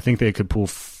 I think they could pull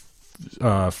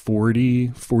 40,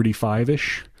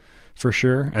 45-ish for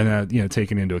sure. And that,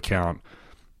 taking into account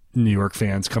New York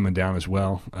fans coming down as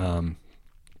well.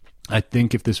 I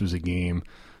think if this was a game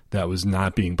that was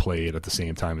not being played at the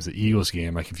same time as the Eagles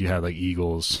game, like if you had like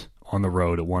Eagles on the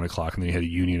road at 1 o'clock and then you had a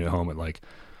Union at home at like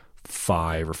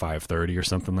 5 or 5:30 or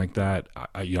something like that,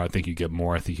 I think you get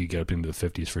more. I think you get up into the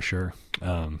 50s for sure.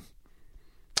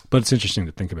 But it's interesting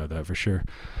to think about that for sure.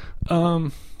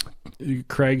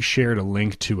 Craig shared a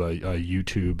link to a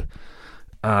YouTube.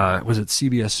 Was it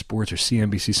CBS Sports or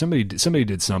CNBC? Somebody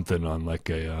did something on like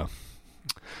a.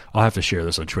 I'll have to share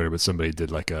this on Twitter, but somebody did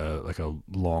like a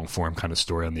long form kind of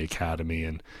story on the Academy,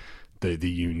 and the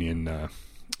Union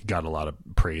got a lot of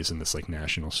praise in this like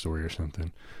national story or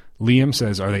something. Liam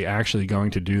says, are they actually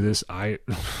going to do this? I'm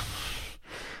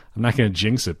not going to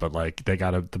jinx it, but like they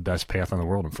got the best path in the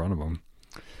world in front of them.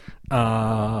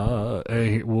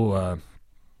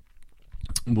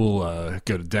 We'll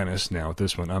go to Dennis now with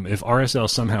this one. If RSL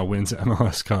somehow wins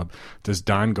MLS Cup, does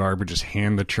Don Garber just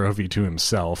hand the trophy to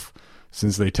himself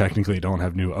since they technically don't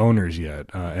have new owners yet?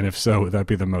 And if so, would that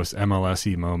be the most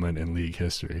MLS-y moment in league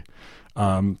history?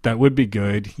 That would be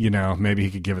good. Maybe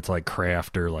he could give it to like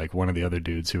Kraft or like one of the other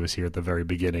dudes who was here at the very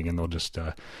beginning, and they'll just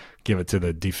give it to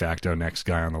the de facto next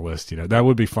guy on the list. That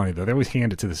would be funny though. They always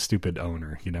hand it to the stupid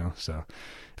owner, So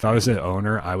if I was the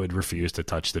owner, I would refuse to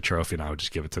touch the trophy and I would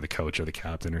just give it to the coach or the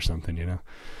captain or something,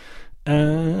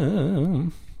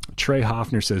 Trey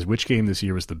Hoffner says, which game this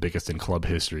year was the biggest in club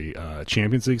history?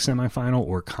 Champions League semifinal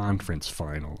or conference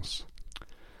finals?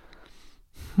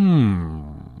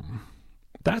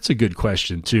 That's a good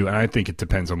question too, and I think it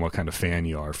depends on what kind of fan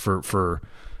you are. For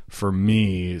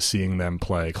me, seeing them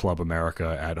play Club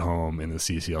America at home in the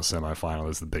CCL semifinal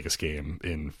is the biggest game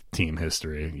in team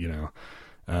history.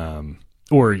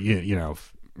 Or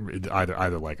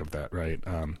either leg of that, right?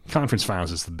 Conference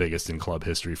finals is the biggest in club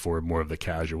history for more of the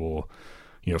casual,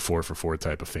 4-for-4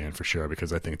 type of fan for sure,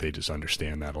 because I think they just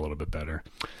understand that a little bit better.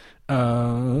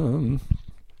 Our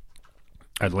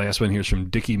last one here is from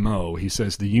Dickie Moe. He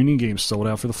says, the Union game sold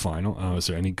out for the final. Is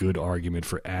there any good argument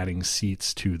for adding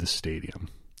seats to the stadium?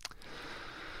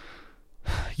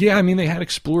 Yeah, they had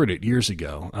explored it years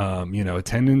ago.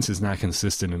 Attendance is not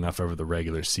consistent enough over the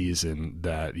regular season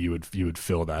that you would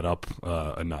fill that up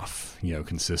enough,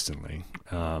 consistently.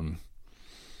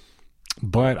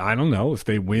 But I don't know if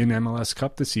they win MLS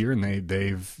Cup this year and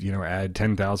they've add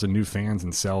 10,000 new fans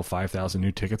and sell 5,000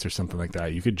 new tickets or something like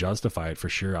that. You could justify it for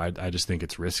sure. I just think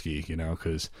it's risky,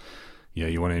 because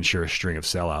you want to ensure a string of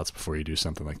sellouts before you do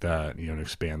something like that. To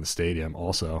expand the stadium.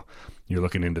 Also, you're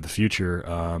looking into the future.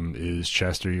 Is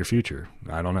Chester your future?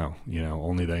 I don't know.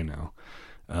 Only they know.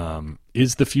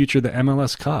 Is the future the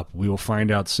MLS Cup? We will find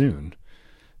out soon.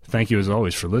 Thank you as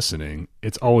always for listening.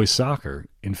 It's always soccer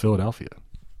in Philadelphia.